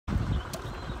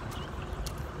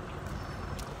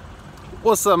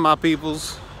What's up, my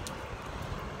peoples?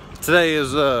 Today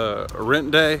is rent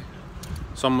day,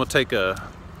 so I'm gonna take a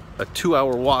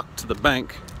 2-hour walk to the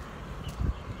bank,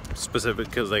 specifically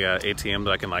because they got ATM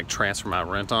that I can like transfer my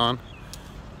rent on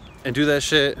and do that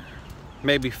shit.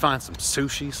 Maybe find some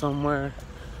sushi somewhere.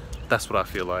 That's what I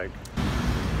feel like.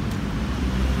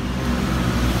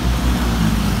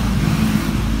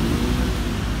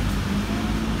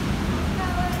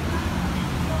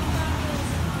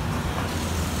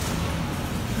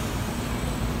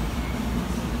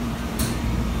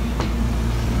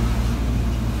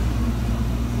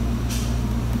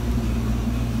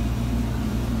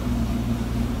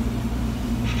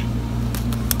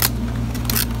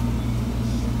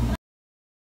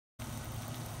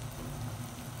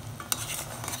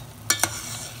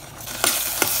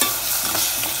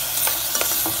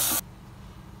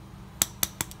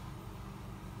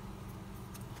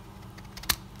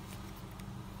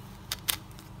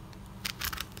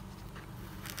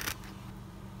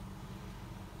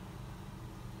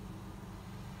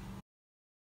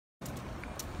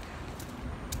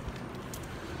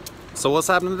 So what's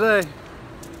happening today?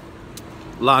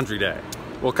 Laundry day.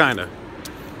 Well, kinda.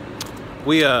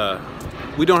 We don't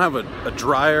have a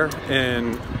dryer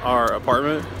in our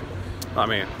apartment. I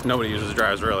mean, nobody uses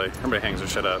dryers really. Everybody hangs their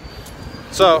shit up.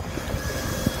 So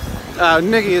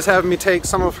Nikki is having me take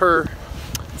some of her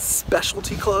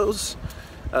specialty clothes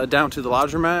down to the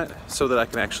laundromat so that I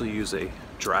can actually use a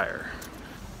dryer.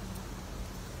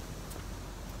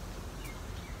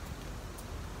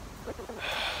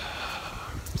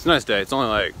 It's a nice day. It's only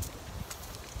like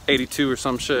 82 or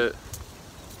some shit.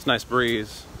 It's a nice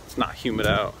breeze. It's not humid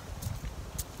out.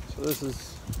 So this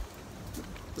is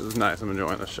nice. I'm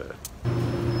enjoying this shit.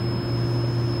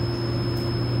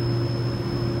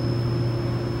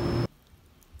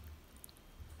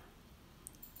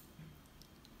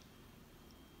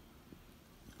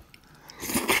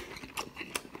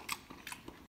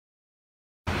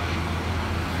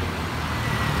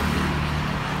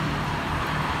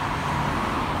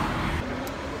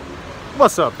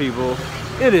 What's up, people?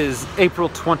 It is April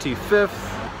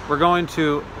 25th. We're going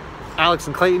to Alex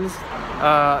and Clayton's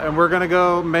and we're gonna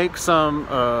go make some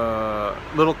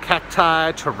little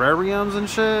cacti terrariums and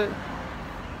shit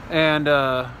and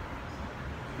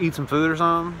eat some food or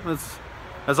something.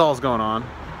 That's all that's going on.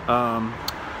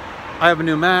 I have a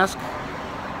new mask.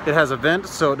 It has a vent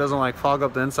so it doesn't like fog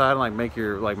up the inside and like make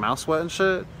your like mouth sweat and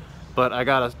shit, but I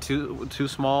got a too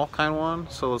small kind of one,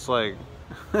 so it's like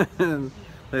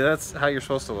that's how you're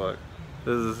supposed to look.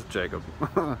 This is Jacob.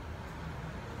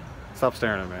 Stop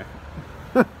staring at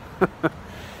me.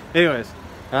 Anyways,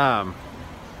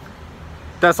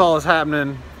 that's all that's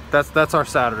happening. That's our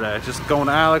Saturday. Just going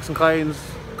to Alex and Clayton's,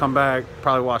 come back,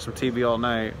 probably watch some TV all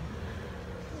night.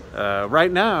 Right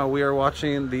now, we are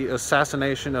watching the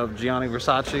assassination of Gianni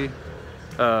Versace.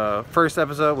 First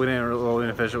episode, we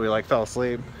didn't finish it. We like fell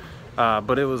asleep,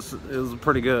 but it was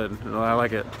pretty good. I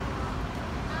like it.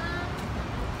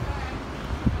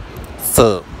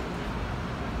 So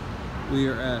we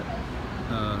are at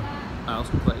Alex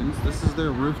and Clayton's. This is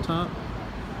their rooftop.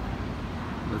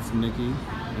 That's Nikki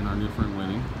and our new friend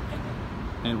Winnie,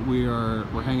 and we're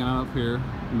hanging out up here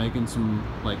making some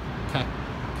like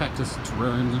cactus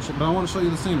terrariums and shit. But I want to show you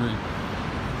the scenery.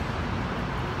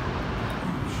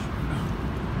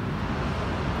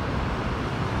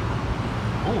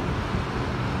 Oh,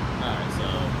 all right. So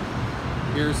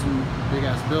here's some big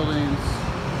ass buildings.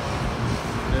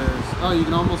 Oh, you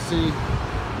can almost see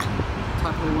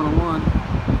Taipei 101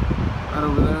 right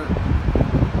over there.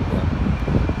 Yeah.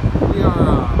 We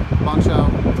are Banqiao,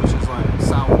 which is like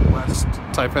southwest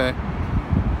Taipei.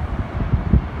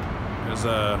 There's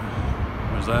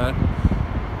that.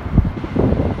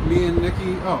 Me and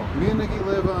Nikki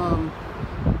live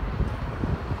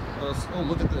oh,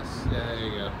 look at this. Yeah, there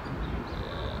you go.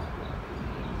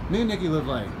 Yeah. Me and Nikki live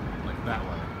like that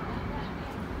way.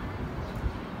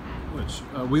 Which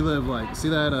we live like, see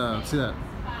that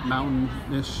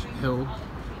mountain-ish hill?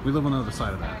 We live on the other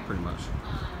side of that, pretty much.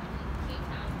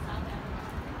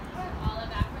 All of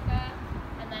Africa,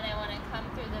 and then I want to come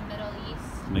through the Middle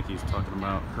East. Nikki's talking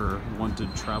about her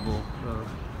wanted travel.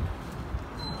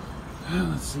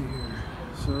 Let's see here.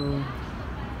 So,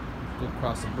 go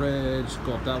across the bridge,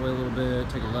 go up that way a little bit,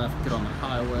 take a left, get on the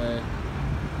highway,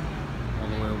 all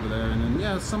the way over there, and then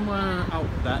yeah, somewhere out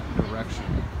that direction.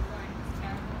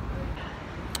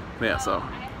 Yeah, so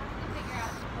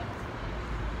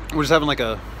we're just having like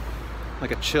a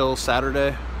chill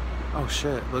Saturday. Oh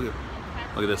shit! Look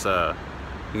at this. You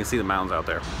can see the mountains out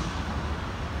there.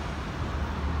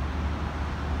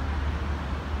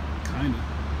 Kinda.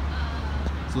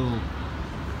 It's a little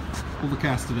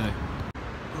overcast today.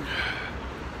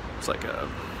 It's like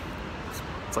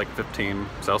it's like 15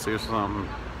 Celsius or something.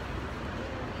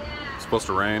 It's supposed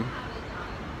to rain.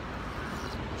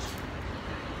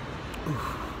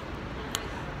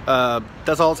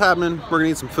 That's all that's happening. We're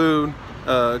gonna eat some food,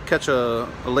 catch a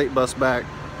late bus back,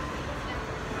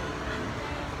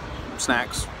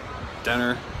 snacks,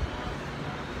 dinner,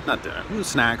 not dinner,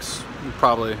 snacks,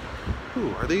 probably.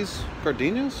 Ooh, are these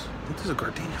gardenias? I think these are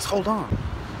gardenias. Hold on. Are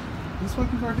these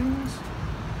fucking gardenias?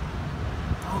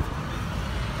 Oh,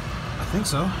 I think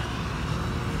so.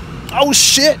 Oh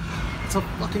shit! It's a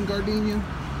fucking gardenia.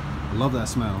 I love that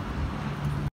smell.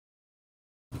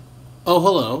 Oh,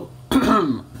 hello.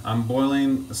 I'm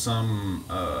boiling some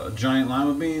giant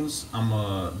lima beans. I'm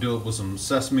gonna do it with some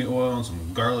sesame oil and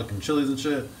some garlic and chilies and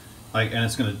shit. And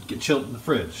it's gonna get chilled in the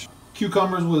fridge.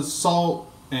 Cucumbers with salt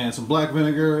and some black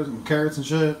vinegar, some carrots and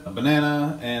shit, a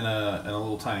banana, and a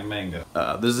little tiny mango.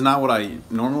 This is not what I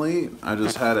normally eat. I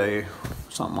just had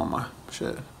something on my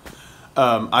shit.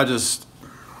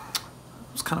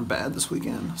 It's kind of bad this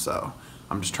weekend, so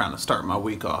I'm just trying to start my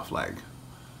week off like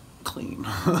clean.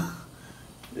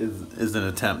 is an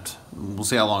attempt. We'll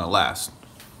see how long it lasts.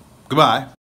 Goodbye.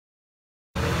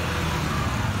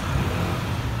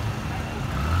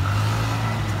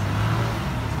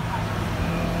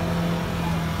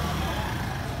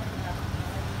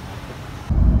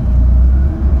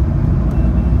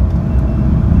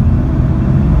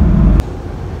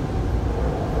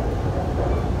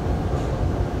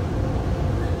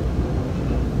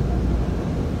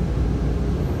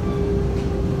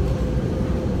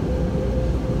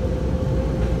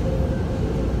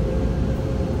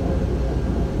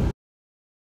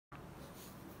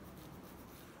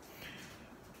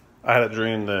 I had a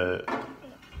dream that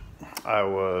I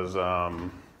was I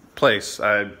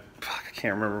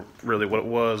can't remember really what it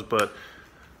was, but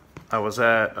I was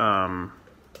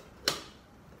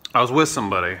with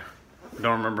somebody. I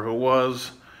don't remember who it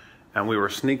was, and we were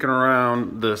sneaking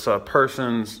around this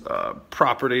person's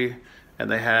property,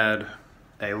 and they had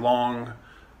a long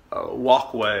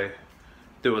walkway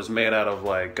that was made out of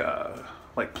like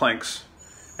planks,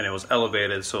 and it was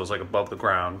elevated, so it was like above the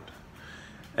ground.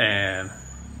 And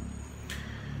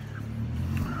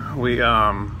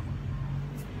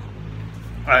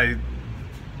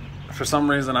for some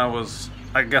reason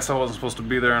I guess I wasn't supposed to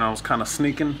be there, and I was kind of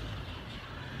sneaking,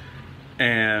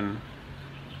 and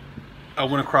I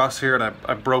went across here, and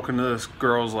I broke into this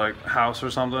girl's house or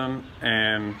something,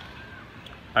 and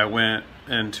I went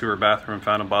into her bathroom and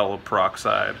found a bottle of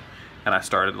peroxide, and I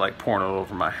started pouring it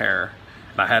over my hair.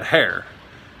 And I had hair.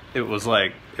 It was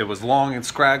long and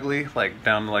scraggly,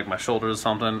 down to my shoulders or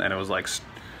something, and it was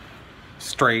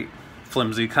straight,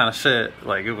 flimsy kind of shit.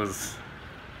 It was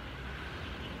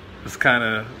kind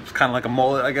of like a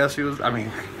mullet, I guess.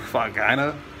 Fuck,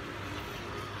 kinda.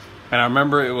 And I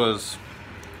remember it was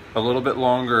a little bit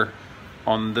longer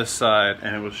on this side,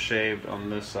 and it was shaved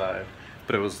on this side,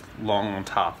 but it was long on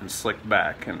top and slicked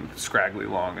back and scraggly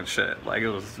long and shit. It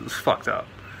was fucked up.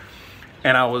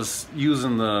 And I was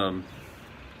using the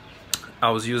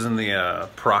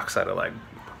peroxide to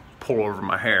pour over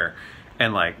my hair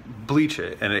and bleach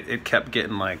it, and it kept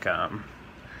getting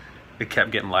it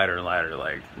kept getting lighter and lighter,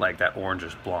 like that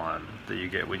orangish blonde that you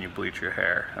get when you bleach your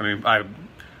hair. I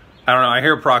don't know, I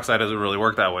hear peroxide doesn't really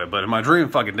work that way, but in my dream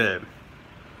fucking did.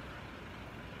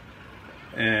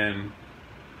 And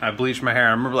I bleached my hair.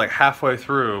 I remember halfway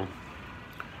through,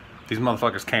 these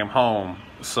motherfuckers came home,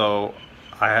 so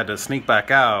I had to sneak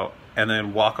back out and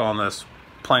then walk on this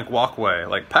plank walkway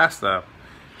past them.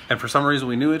 And for some reason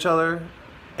we knew each other,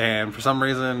 and for some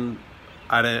reason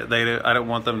I didn't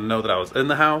want them to know that I was in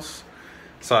the house,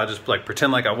 so I just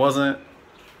pretend like I wasn't,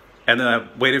 and then I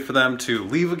waited for them to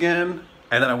leave again,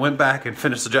 and then I went back and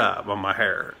finished the job on my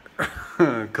hair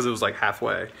because it was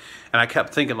halfway, and I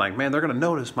kept thinking man, they're gonna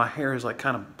notice my hair is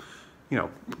kind of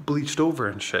bleached over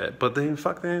and shit, but they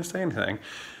didn't say anything.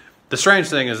 The strange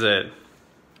thing is that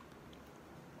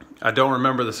I don't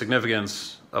remember the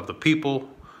significance of the people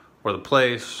or the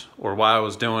place or why I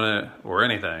was doing it or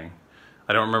anything.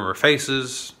 I don't remember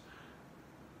faces.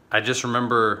 I just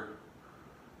remember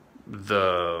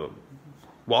the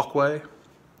walkway,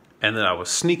 and then I was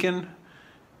sneaking,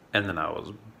 and then I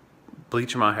was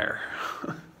bleaching my hair.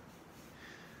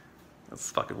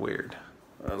 That's fucking weird.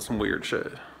 That's some weird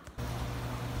shit.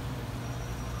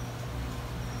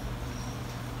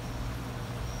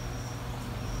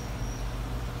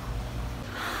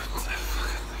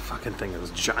 Fucking thing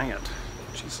is giant.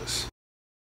 Jesus.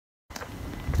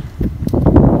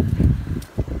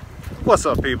 What's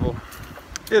up, people?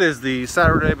 It is the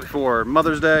Saturday before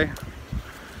Mother's Day,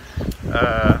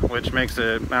 which makes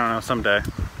it, I don't know, someday.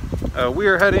 We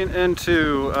are heading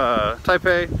into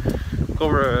Taipei, go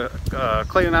over to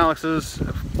Clayton and Alex's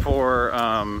for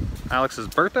Alex's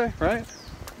birthday, right?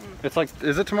 It's like,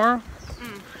 is it tomorrow?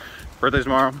 Birthday's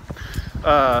tomorrow.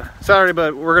 Saturday,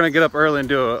 but we're gonna get up early and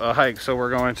do a hike, so we're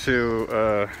going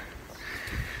to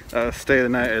stay the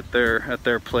night at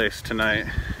their place tonight,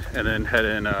 and then head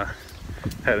in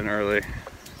early.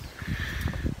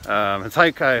 This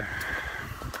hike I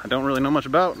don't really know much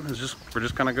about. It's just we're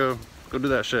just gonna go do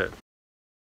that shit.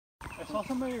 I saw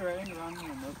somebody riding around in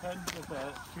a moped with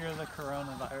a Fear of the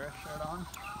Coronavirus shirt on.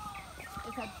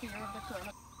 It said Fear of the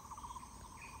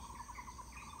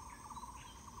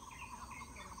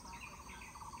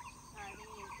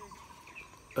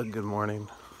Coronavirus. Good morning.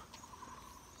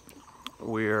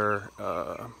 We're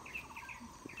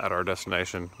at our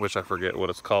destination, which I forget what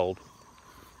it's called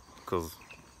because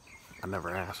I never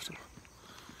asked.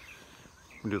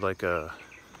 We do like a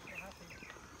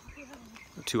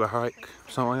 2-hour hike,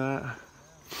 something like that,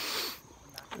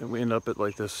 and we end up at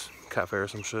like this cafe or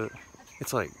some shit.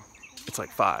 It's like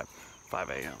 5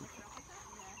 a.m.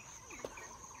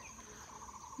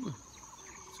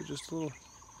 So just a little.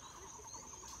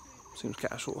 Seems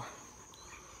casual.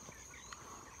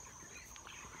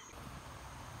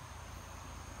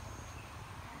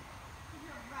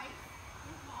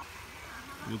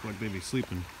 Look like they be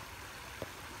sleeping.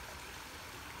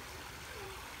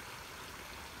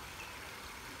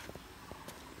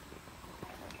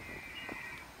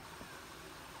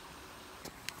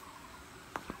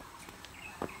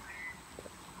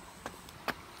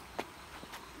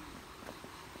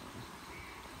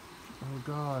 Oh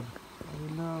God.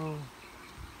 Oh no.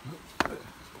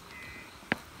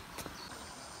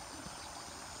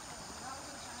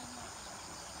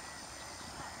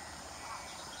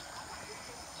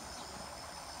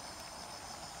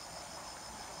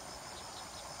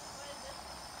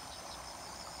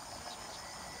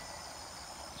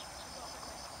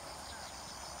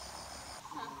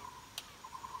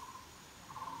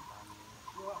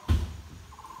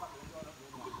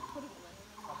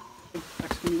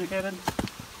 Excommunicated.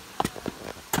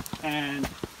 And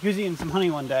he was eating some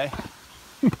honey one day.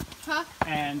 Huh?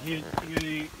 And he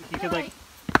could like.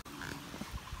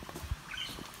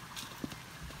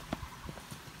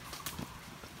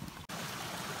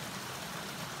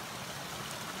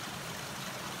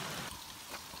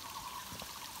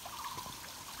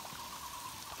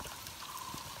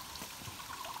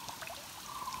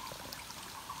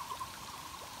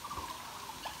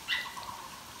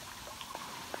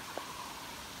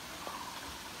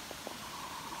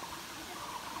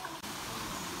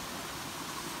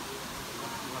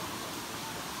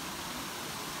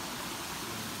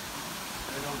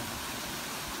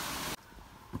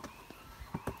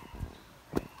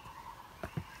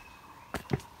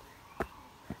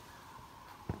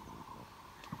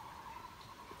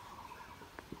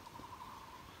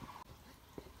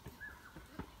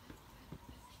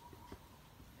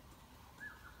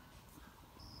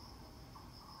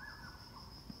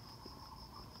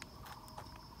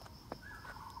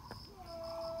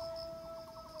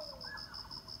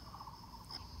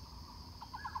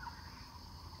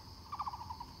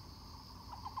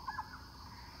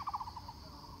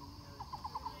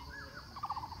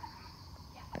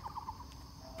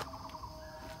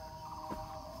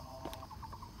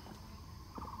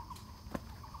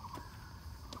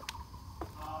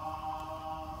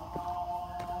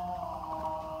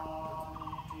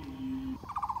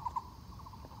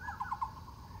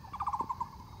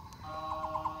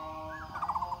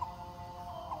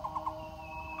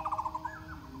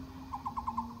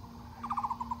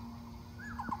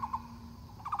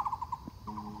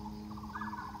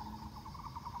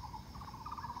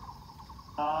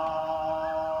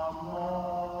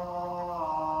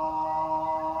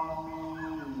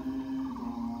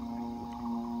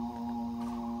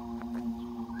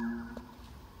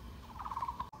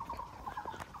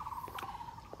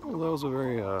 Well, that was a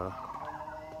very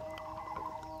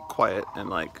quiet and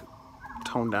like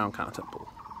toned down kind of temple.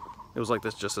 It was like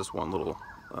just this one little.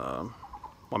 I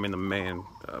mean, the main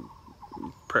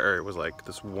prayer area was like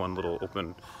this one little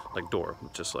open like door,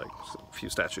 with just like a few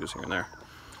statues here and there.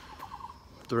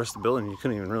 The rest of the building, you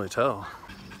couldn't even really tell.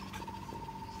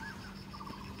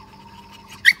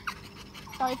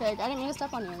 Sorry, Fig. I didn't mean to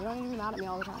step on you. You don't need to be mad at me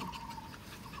all the time.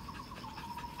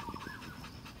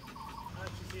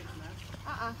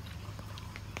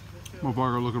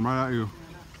 Motherfucker looking right at you.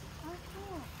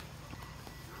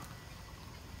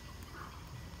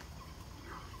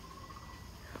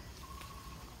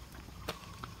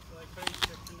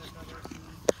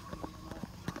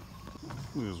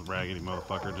 Look at this raggedy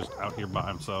motherfucker just out here by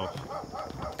himself.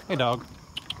 Hey, dog.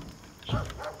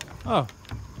 Oh.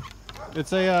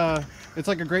 It's a, it's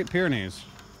like a Great Pyrenees.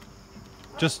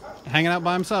 Just hanging out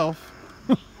by himself.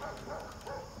 Oh,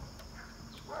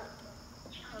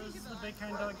 this is the big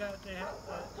kind dog that we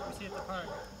see at the park.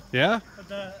 Yeah? But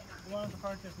the one at the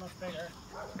park is much bigger.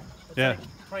 It's Yeah. like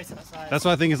twice that size. That's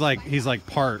why I think he's like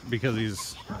part, because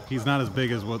he's not as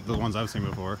big as what the ones I've seen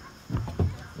before.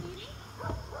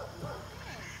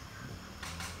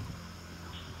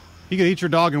 You could eat your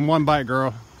dog in one bite,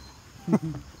 girl.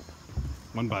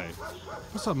 One bite.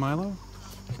 What's up, Milo?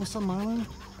 What's up, Milo? Look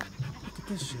at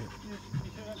this shit.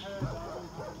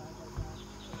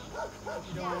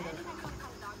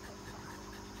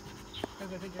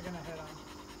 Because I think you're going to hit on.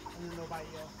 And then they'll bite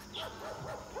you.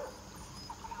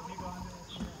 If you go under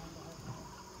this, you're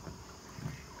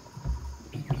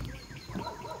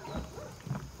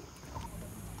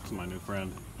This is my new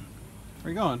friend.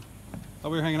 Where you going?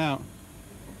 Thought we were hanging out.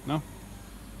 No?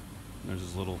 There's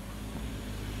this little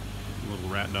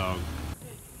rat dog.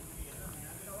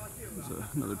 There's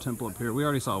another temple up here. We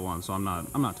already saw one, so I'm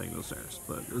not taking those stairs.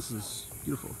 But this is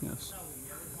beautiful. Yes.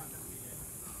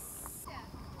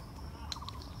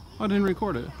 Oh, I didn't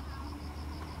record it.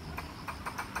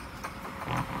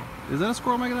 Is that a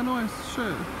squirrel making that noise?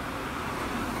 Shit.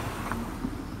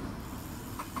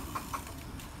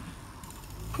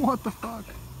 What the fuck?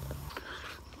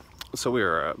 So we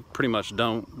are pretty much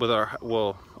done with our,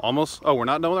 well, almost. Oh, we're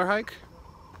not done with our hike?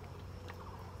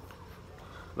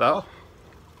 That?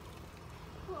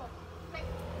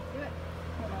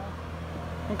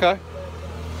 Okay.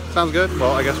 Sounds good.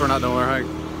 Well, I guess we're not done with our hike.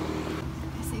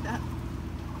 I see that.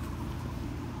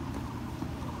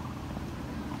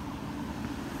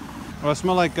 Oh, it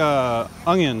smells like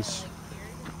onions.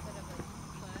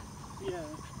 Yeah.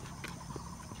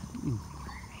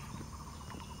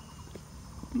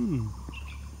 Hmm.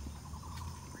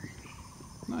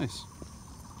 Nice.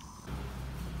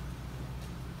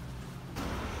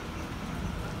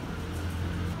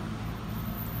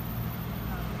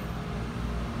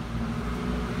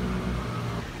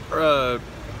 Our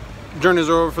journeys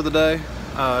are over for the day.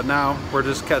 Now we're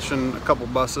just catching a couple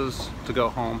buses to go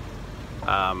home.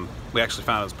 We actually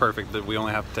found it's perfect that we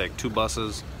only have to take 2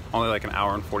 buses, only like an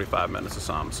hour and 45 minutes or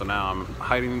something. So now I'm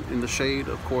hiding in the shade,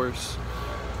 of course.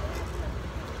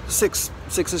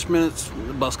 Six-ish minutes,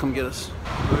 the bus come get us.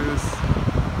 Look at this.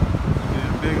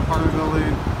 Yeah, big apartment building. The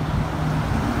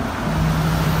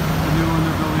new one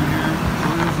they're building here.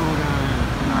 Look at this little guy.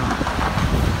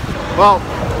 Well,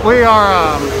 we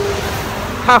are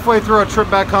halfway through our trip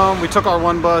back home. We took our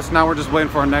one bus, now we're just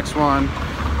waiting for our next one.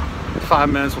 5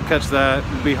 minutes, we'll catch that.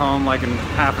 We'll be home like in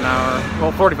half an hour.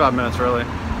 Well, 45 minutes really.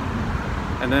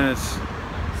 And then it's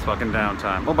fucking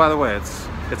downtime. Oh, by the way, it's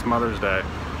Mother's Day.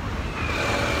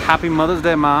 Happy Mother's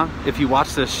Day, Ma, if you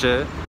watch this shit.